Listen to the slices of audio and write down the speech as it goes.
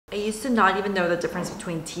used to not even know the difference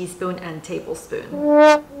between teaspoon and tablespoon.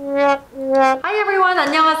 Hi everyone,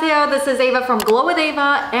 안녕하세요. This is Ava from Glow with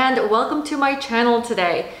Ava and welcome to my channel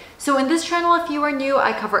today. So in this channel, if you are new,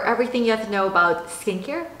 I cover everything you have to know about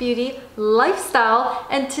skincare, beauty, lifestyle,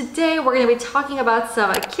 and today we're going to be talking about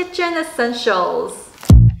some kitchen essentials.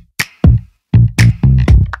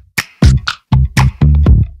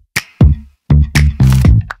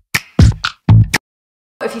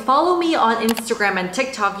 If you follow me on Instagram and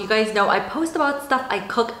TikTok, you guys know I post about stuff I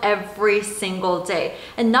cook every single day.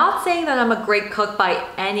 And not saying that I'm a great cook by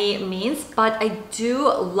any means, but I do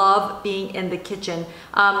love being in the kitchen.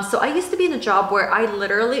 So I used to be in a job where I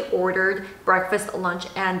literally ordered breakfast, lunch,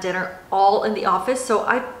 and dinner all in the office. So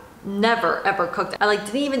I never ever cooked. I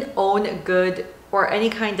didn't even own good or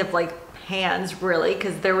any kind of pans really,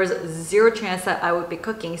 because there was zero chance that I would be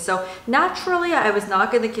cooking. So naturally I was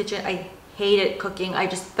not in the kitchen. I hated cooking. I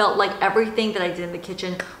just felt like everything that I did in the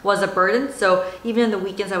kitchen was a burden. So even in the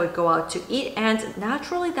weekends I would go out to eat, and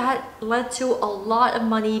naturally that led to a lot of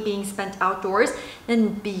money being spent outdoors.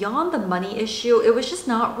 And beyond the money issue, it was just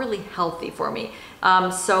not really healthy for me.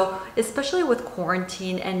 So especially with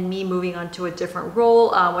quarantine and me moving on to a different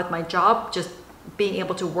role with my job, just being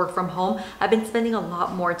able to work from home, I've been spending a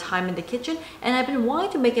lot more time in the kitchen and I've been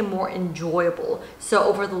wanting to make it more enjoyable. So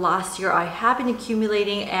over the last year, I have been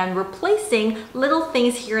accumulating and replacing little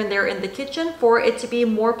things here and there in the kitchen for it to be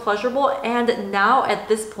more pleasurable. And now at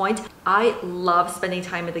this point, I love spending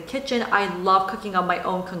time in the kitchen. I love cooking up my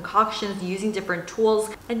own concoctions, using different tools.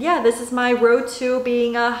 And yeah, this is my road to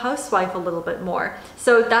being a housewife a little bit more.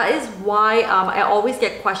 So that is why I always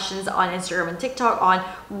get questions on Instagram and TikTok on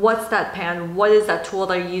what's that pan? What is that tool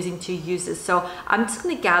that you're using to use this? So I'm just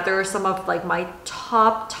gonna gather some of my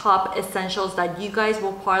top essentials that you guys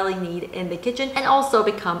will probably need in the kitchen and also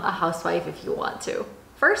become a housewife if you want to.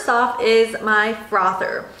 First off is my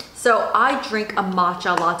frother. So I drink a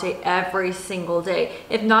matcha latte every single day.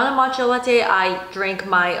 If not a matcha latte, I drink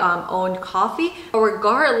my own coffee. But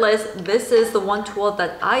regardless, this is the one tool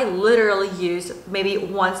that I literally use maybe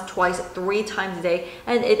once, twice, 3 times a day,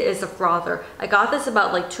 and it is a frother. I got this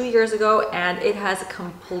about 2 years ago and it has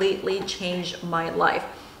completely changed my life.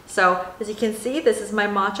 So as you can see, this is my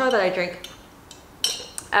matcha that I drink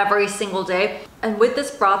every single day. And with this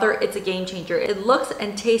frother, it's a game changer. It looks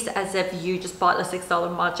and tastes as if you just bought a $6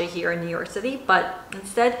 matcha here in New York City, but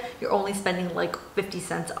instead you're only spending 50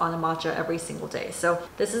 cents on a matcha every single day. So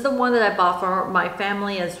this is the one that I bought for my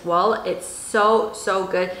family as well. It's so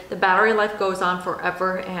good. The battery life goes on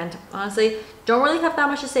forever, and honestly, don't really have that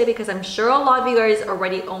much to say because I'm sure a lot of you guys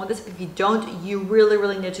already own this. If you don't, you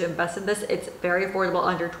really need to invest in this. It's very affordable,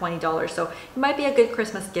 under $20. So it might be a good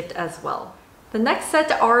Christmas gift as well. The next set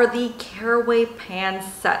are the Caraway pan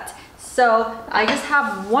set. So I just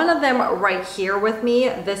have one of them right here with me.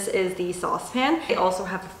 This is the saucepan. They also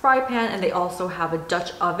have a fry pan and they also have a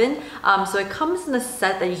Dutch oven. So it comes in a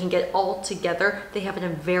set that you can get all together. They have it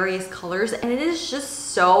in various colors and it is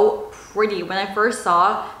just so pretty. When I first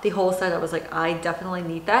saw the whole set, I was like, I definitely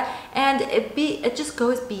need that. And it just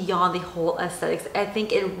goes beyond the whole aesthetics. I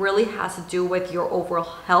think it really has to do with your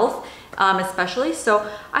overall health. Especially. So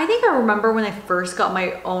I think I remember when I first got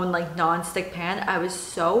my own non-stick pan, I was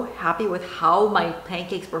so happy with how my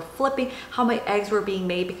pancakes were flipping, how my eggs were being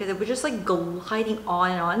made, because it was just gliding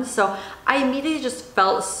on and on. So I immediately just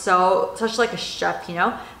felt such like a chef, you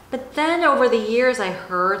know. But then over the years, I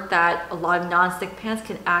heard that a lot of non-stick pans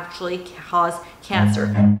can actually cause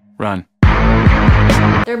cancer. Run.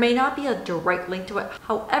 There may not be a direct link to it.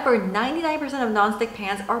 However, 99% of non-stick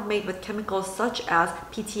pans are made with chemicals such as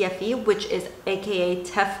PTFE, which is aka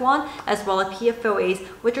Teflon, as well as PFOAs,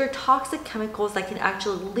 which are toxic chemicals that can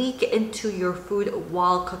actually leak into your food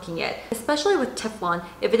while cooking it. Especially with Teflon,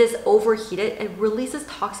 if it is overheated, it releases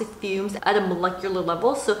toxic fumes at a molecular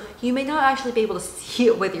level, so you may not actually be able to see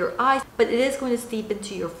it with your eyes, but it is going to seep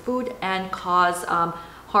into your food and cause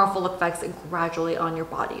harmful effects gradually on your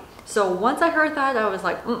body. So once I heard that, I was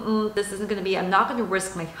like, this isn't gonna be, I'm not gonna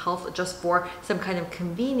risk my health just for some kind of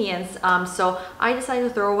convenience. So I decided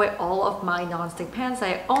to throw away all of my non-stick pans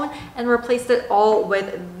I own and replaced it all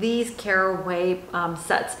with these Caraway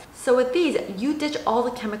sets. So with these, you ditch all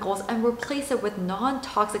the chemicals and replace it with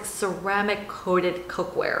non-toxic ceramic coated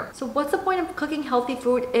cookware. So what's the point of cooking healthy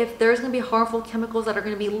food if there's gonna be harmful chemicals that are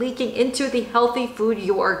gonna be leaking into the healthy food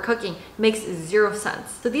you are cooking? Makes zero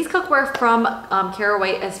sense. So these cookware from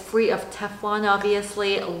Caraway is free free of Teflon,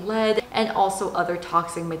 obviously, lead, and also other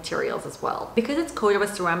toxic materials as well. Because it's coated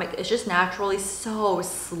with ceramic, it's just naturally so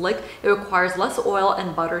slick. It requires less oil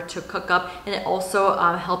and butter to cook up, and it also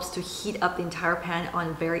helps to heat up the entire pan on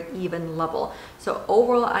a very even level. So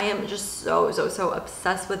overall, I am just so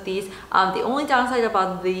obsessed with these. The only downside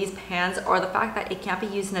about these pans are the fact that it can't be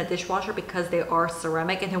used in a dishwasher because they are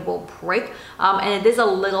ceramic and it will break, and it is a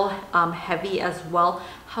little heavy as well.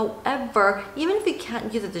 However, even if you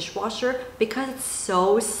can't use a dishwasher, because it's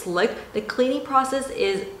so slick, the cleaning process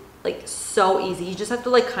is like so easy. You just have to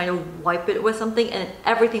like kind of wipe it with something and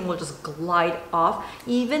everything will just glide off.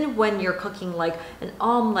 Even when you're cooking like an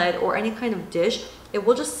omelet or any kind of dish, it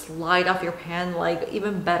will just slide off your pan like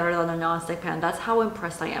even better than a non-stick pan. That's how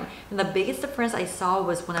impressed I am. And the biggest difference I saw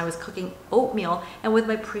was when I was cooking oatmeal, and with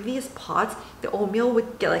my previous pots, the oatmeal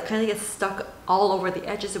would get like kind of get stuck all over the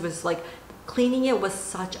edges. It was like cleaning it was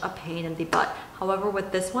such a pain in the butt. However,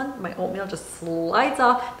 with this one, my oatmeal just slides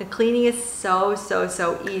off. The cleaning is so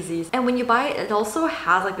easy. And when you buy it, it also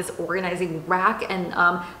has like this organizing rack and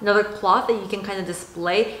another cloth that you can kind of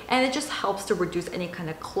display, and it just helps to reduce any kind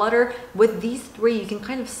of clutter. With these three, you can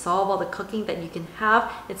kind of solve all the cooking that you can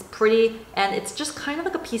have. It's pretty, and it's just kind of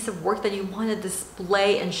like a piece of work that you want to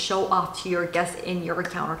display and show off to your guests in your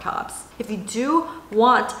countertops. If you do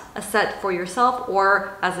want a set for yourself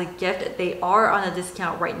or as a gift, they are on a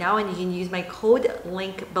discount right now, and you can use my code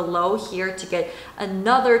link below here to get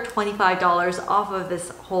another $25 off of this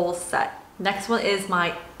whole set. Next one is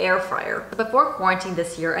my air fryer. Before quarantine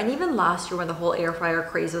this year, and even last year when the whole air fryer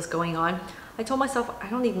craze was going on, I told myself I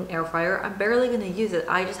don't need an air fryer. I'm barely going to use it.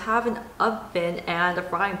 I just have an oven and a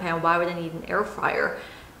frying pan. Why would I need an air fryer?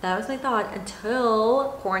 That was my thought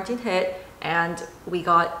until quarantine hit and we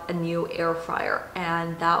got a new air fryer,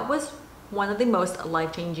 and that was one of the most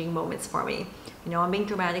life-changing moments for me. You know, I'm being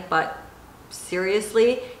dramatic, but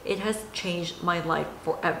seriously, it has changed my life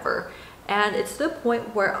forever. And it's to the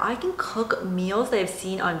point where I can cook meals that I've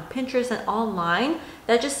seen on Pinterest and online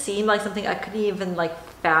that just seem like something I couldn't even like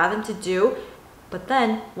fathom to do. But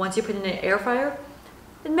then once you put it in an air fryer,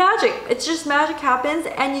 magic, it's just magic happens,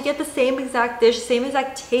 and you get the same exact dish, same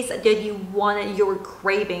exact taste that you wanted, you were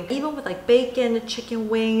craving. Even with like bacon, chicken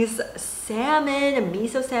wings, salmon,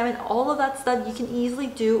 miso salmon, all of that stuff you can easily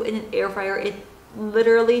do in an air fryer. It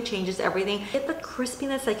literally changes everything. Get the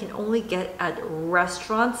crispiness I can only get at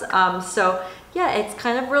restaurants. So yeah, it's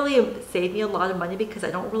kind of really saved me a lot of money because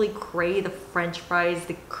I don't really crave the French fries,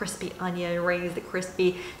 the crispy onion rings, the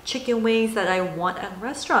crispy chicken wings that I want at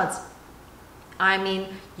restaurants. I mean,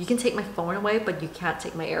 you can take my phone away, but you can't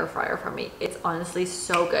take my air fryer from me. It's honestly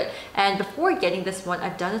so good. And before getting this one,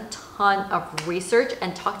 I've done a ton of research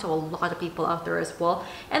and talked to a lot of people out there as well.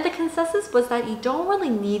 And the consensus was that you don't really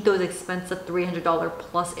need those expensive $300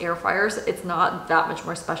 plus air fryers. It's not that much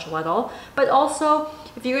more special at all. But also,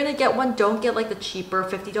 if you're gonna get one, don't get like the cheaper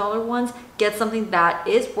 $50 ones. Get something that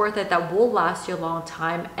is worth it, that will last you a long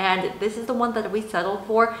time. And this is the one that we settled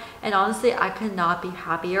for. And honestly, I could not be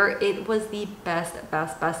happier. It was the best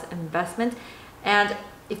investment. And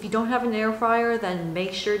if you don't have an air fryer, then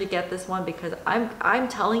make sure to get this one, because I'm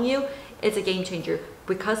telling you, it's a game changer.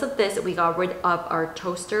 Because of this, we got rid of our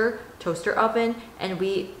toaster oven, and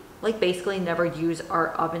we like basically never use our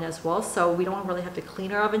oven as well, so we don't really have to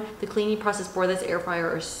clean our oven. The cleaning process for this air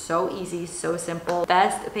fryer is so easy, so simple.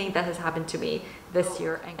 Best thing that has happened to me this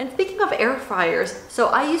year. And speaking of air fryers, so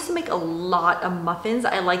I used to make a lot of muffins.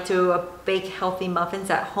 I like to bake healthy muffins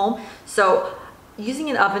at home, so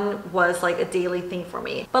using an oven was like a daily thing for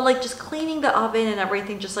me. But like just cleaning the oven and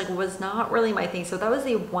everything just like was not really my thing. So that was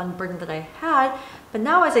the one burden that I had. But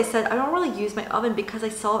now, as I said, I don't really use my oven because I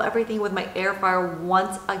solve everything with my air fryer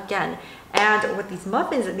once again. And with these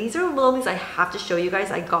muffins, these are little things I have to show you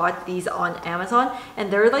guys. I got these on Amazon,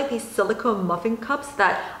 and they're like these silicone muffin cups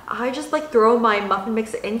that I just like throw my muffin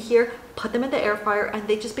mix in here, put them in the air fryer, and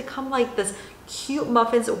they just become like this cute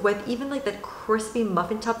muffins with even like that crispy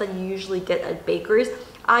muffin top that you usually get at bakeries.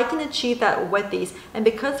 I can achieve that with these, and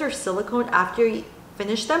because they're silicone, after you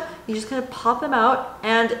finish them, you just kind of pop them out,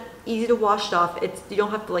 and easy to wash off. You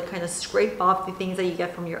don't have to like kind of scrape off the things that you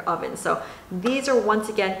get from your oven. So these are once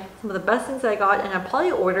again some of the best things I got, and I'll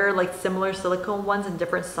probably order like similar silicone ones in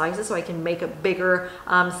different sizes so I can make a bigger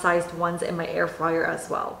sized ones in my air fryer as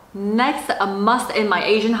well. Next, a must in my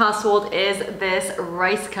Asian household is this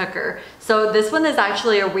rice cooker. So this one is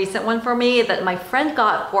actually a recent one for me that my friend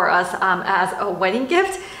got for us as a wedding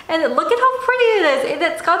gift, and look at how pretty it is.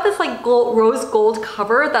 It's got this like rose gold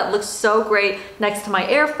cover that looks so great next to my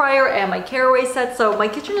air fryer. fryer and my Caraway set, so my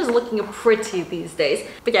kitchen is looking pretty these days.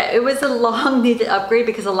 But yeah, it was a long needed upgrade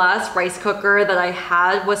because the last rice cooker that I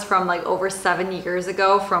had was from like over 7 years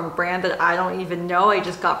ago from a brand that I don't even know, I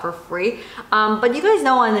just got for free. But you guys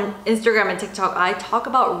know on Instagram and TikTok, I talk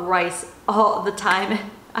about rice all the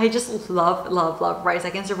time. I just love rice. I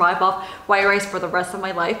can survive off white rice for the rest of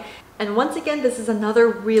my life. And once again, this is another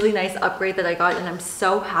really nice upgrade that I got, and I'm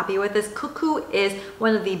so happy with this. Cuckoo is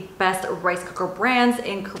one of the best rice cooker brands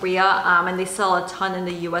in Korea, and they sell a ton in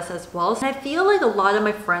the US as well. And I feel like a lot of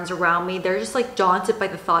my friends around me, they're just like daunted by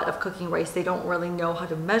the thought of cooking rice. They don't really know how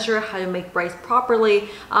to measure, how to make rice properly.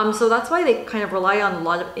 So that's why they kind of rely on a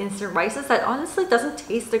lot of instant rices that honestly doesn't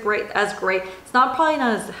taste as great. It's probably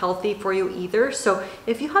not as healthy for you either. So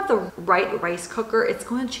if you have the right rice cooker, it's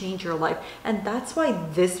going to change your life. And that's why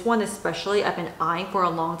this one especially I've been eyeing for a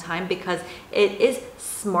long time, because it is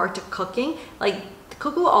smart cooking. Like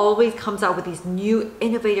Cuckoo always comes out with these new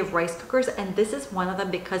innovative rice cookers, and this is one of them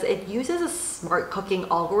because it uses a smart cooking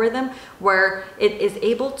algorithm where it is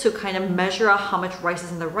able to kind of measure out how much rice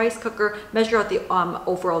is in the rice cooker, measure out the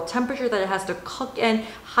overall temperature that it has to cook in,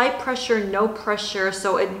 high pressure, no pressure.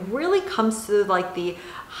 So it really comes to like the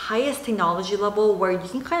highest technology level where you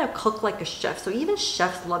can kind of cook like a chef. So even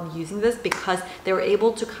chefs love using this because they were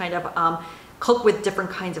able to kind of cook with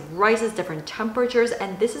different kinds of rices, different temperatures,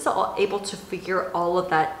 and this is all able to figure all of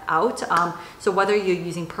that out. So whether you're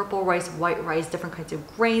using purple rice, white rice, different kinds of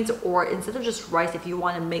grains, or instead of just rice, if you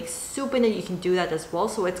want to make soup in it, you can do that as well.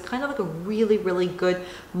 So it's kind of like a really good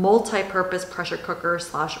multi-purpose pressure cooker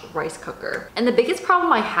slash rice cooker. And the biggest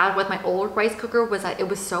problem I had with my old rice cooker was that it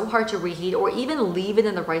was so hard to reheat or even leave it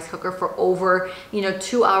in the rice cooker for over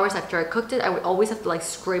 2 hours after I cooked it. I would always have to like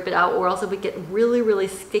scrape it out, or else it would get really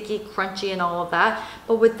sticky, crunchy, and all of that.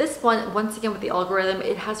 But with this one, once again with the algorithm,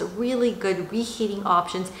 it has really good reheating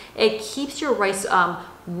options. It keeps your rice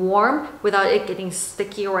warm without it getting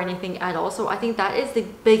sticky or anything at all. So I think that is the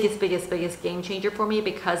biggest game changer for me,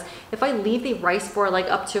 because if I leave the rice for like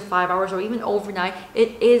up to 5 hours or even overnight,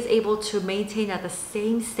 it is able to maintain at the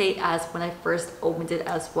same state as when I first opened it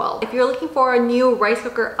as well. If you're looking for a new rice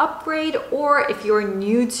cooker upgrade, or if you're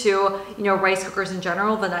new to rice cookers in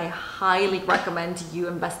general, then I highly recommend you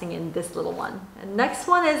investing in this little one. And next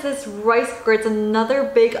one is this rice cooker. It's another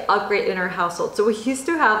big upgrade in our household. So we used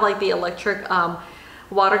to have like the electric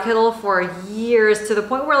water kettle for years, to the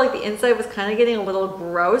point where like the inside was kind of getting a little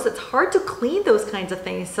gross. It's hard to clean those kinds of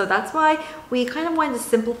things. So that's why we kind of wanted to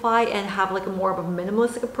simplify and have like a more of a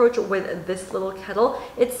minimalistic approach with this little kettle.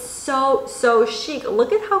 It's so chic.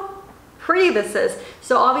 Look at how pretty this is.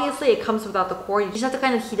 So obviously it comes without the cord. You just have to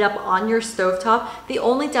kind of heat up on your stovetop. The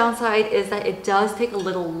only downside is that it does take a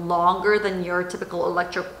little longer than your typical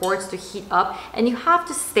electric cords to heat up, and you have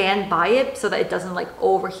to stand by it so that it doesn't like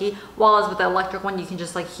overheat. While as with the electric one, you can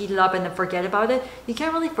just like heat it up and then forget about it. You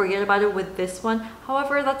can't really forget about it with this one.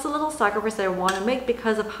 However, that's a little sacrifice that I want to make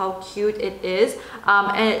because of how cute it is.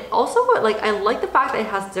 And it also, like, I like the fact that it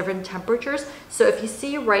has different temperatures. So if you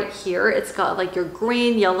see right here, it's got like your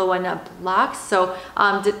green, yellow, and black. So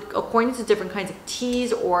according to different kinds of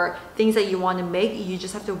teas or things that you want to make, you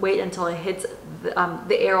just have to wait until it hits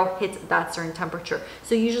the arrow hits that certain temperature.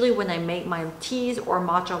 So usually when I make my teas or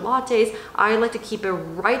matcha lattes, I like to keep it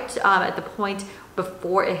right at the point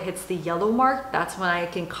before it hits the yellow mark. That's when I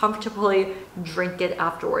can comfortably drink it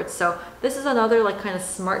afterwards. So this is another like kind of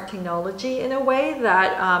smart technology in a way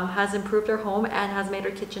that has improved our home and has made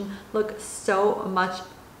our kitchen look so much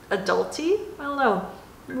adulty. I don't know.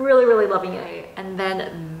 Really loving it. And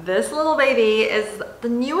then this little baby is the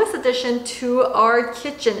newest addition to our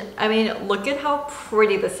kitchen. I mean, look at how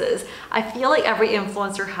pretty this is. I feel like every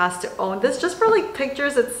influencer has to own this just for like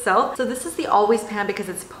pictures itself. So this is the always pan, because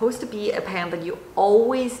it's supposed to be a pan that you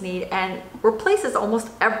always need and replaces almost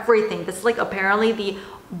everything. This is like apparently the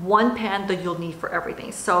one pan that you'll need for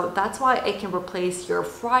everything. So that's why it can replace your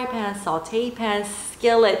fry pan, saute pan,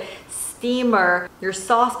 skillet, steamer, your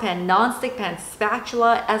saucepan, non-stick pan,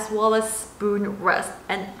 spatula, as well as spoon rest.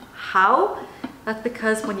 And how? That's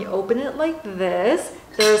because when you open it like this,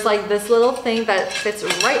 there's like this little thing that fits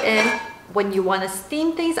right in when you want to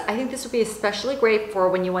steam things. I think this would be especially great for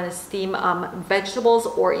when you want to steam vegetables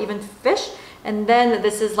or even fish. And then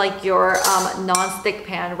this is like your non-stick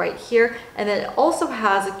pan right here. And then it also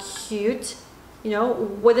has a cute you know,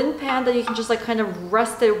 wooden pan that you can just like kind of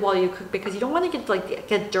rest it while you cook, because you don't want to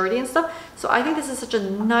get dirty and stuff. So I think this is such a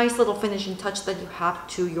nice little finishing touch that you have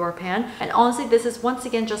to your pan. And honestly, this is once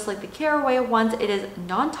again just like the Caraway ones. It is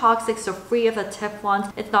non-toxic, so free of the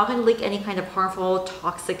Teflons. It's not going to leak any kind of harmful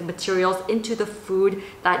toxic materials into the food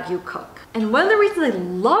that you cook. And one of the reasons I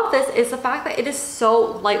love this is the fact that it is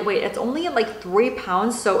so lightweight. It's only like 3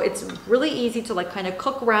 pounds, so it's really easy to like kind of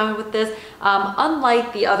cook around with this.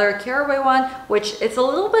 Unlike the other Caraway one, which it's a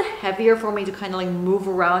little bit heavier for me to kind of like move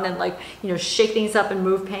around and like, you know, shake things up and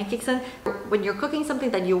move pancakes in. When you're cooking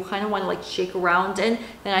something that you kind of want to like shake around in,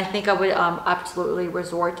 then I think I would absolutely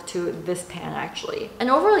resort to this pan actually. And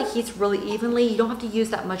overall, it heats really evenly. You don't have to use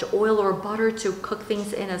that much oil or butter to cook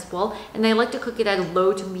things in as well. And I like to cook it at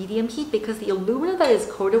low to medium heat because the aluminum that it's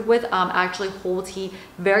coated with actually holds heat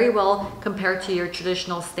very well compared to your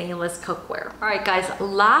traditional stainless cookware. All right guys,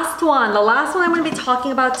 last one. The last one I'm going to be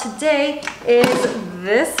talking about today is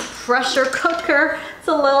this pressure cooker. It's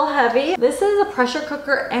a little heavy. This is a pressure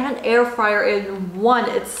cooker and air fryer in one.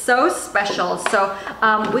 It's so special. So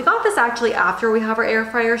we got this actually after we have our air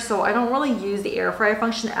fryer, so I don't really use the air fryer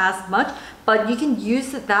function as much, but you can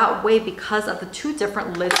use it that way because of the 2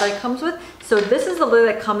 different lids that it comes with. So this is the lid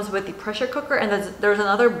that comes with the pressure cooker, and there's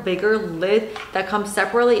another bigger lid that comes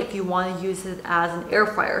separately if you want to use it as an air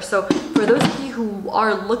fryer. So for those of you who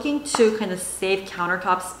are looking to kind of save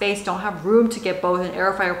countertop space, don't have room to get both an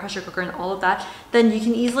air fryer, pressure cooker, and all of that, then you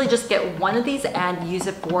can easily just get one of these and use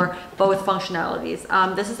it for both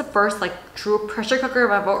functionalities. This is the first like true pressure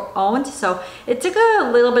cooker I've ever owned, so it took a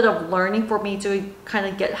little bit of learning for me to kind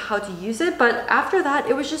of get how to use it, but after that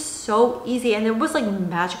it was just so easy, and it was like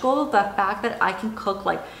magical, the fact that I can cook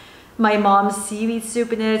like my mom's seaweed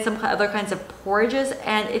soup in it, some other kinds of porridges,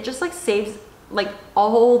 and it just like saves like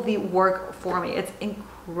all the work for me. It's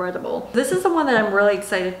incredible. This is the one that I'm really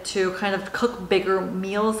excited to kind of cook bigger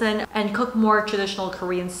meals in and cook more traditional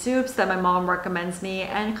Korean soups that my mom recommends me,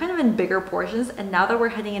 and kind of in bigger portions. And now that we're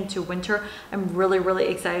heading into winter, I'm really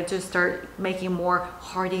excited to start making more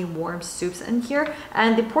hearty warm soups in here.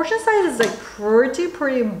 And the portion size is like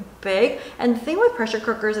pretty big, and the thing with pressure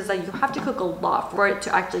cookers is that you have to cook a lot for it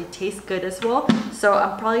to actually taste good as well. So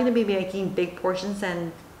I'm probably going to be making big portions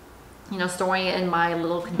and, you know, storing it in my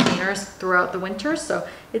little containers throughout the winter, so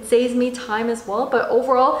it saves me time as well. But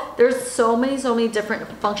overall, there's so many different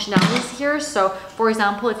functionalities here. So for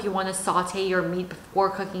example, if you want to saute your meat before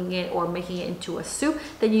cooking it or making it into a soup,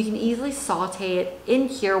 then you can easily saute it in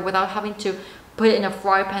here without having to put it in a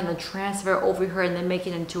fry pan and transfer it over here and then make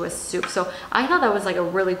it into a soup. So I thought that was like a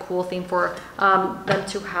really cool thing for them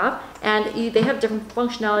to have. And they have different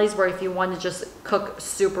functionalities where if you want to just cook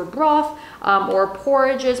soup or broth or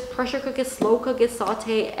porridges, pressure cook it, slow cook it,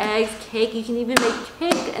 saute eggs, cake. You can even make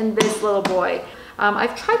cake in this little boy.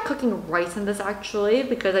 I've tried cooking rice in this actually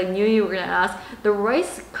because I knew you were gonna ask. The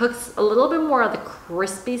rice cooks a little bit more on the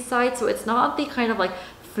crispy side, so it's not the kind of like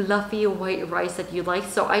fluffy white rice that you like.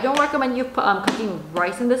 So I don't recommend you cooking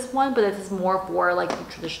rice in this one, but this is more for like the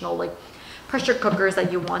traditional like pressure cookers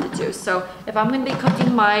that you want to do. So if I'm going to be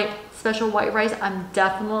cooking my special white rice, I'm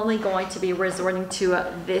definitely going to be resorting to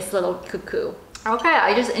this little cuckoo. Okay,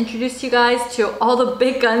 I just introduced you guys to all the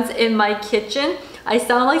big guns in my kitchen. I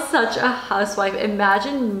sound like such a housewife.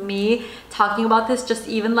 Imagine me talking about this just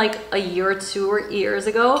even like a year or 2 years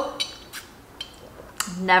ago.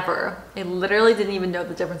 Never. I literally didn't even know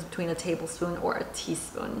the difference between a tablespoon or a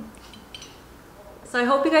teaspoon. So I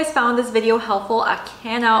hope you guys found this video helpful. I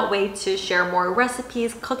cannot wait to share more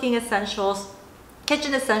recipes, cooking essentials,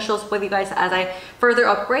 kitchen essentials with you guys as I further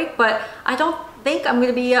upgrade. But I don't think I'm going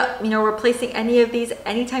to be replacing any of these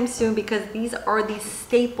anytime soon, because these are the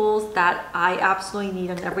staples that I absolutely need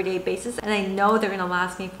on an everyday basis, and I know they're going to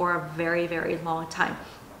last me for a very long time.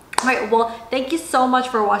 Alright, well, thank you so much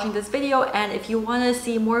for watching this video, and if you want to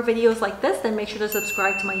see more videos like this, then make sure to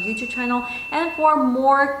subscribe to my YouTube channel. And for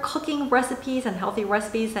more cooking recipes and healthy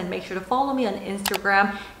recipes, then make sure to follow me on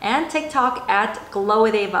Instagram and TikTok at Glow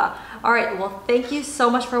with Ava. Alright, well, thank you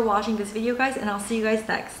so much for watching this video, guys, and I'll see you guys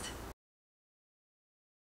next.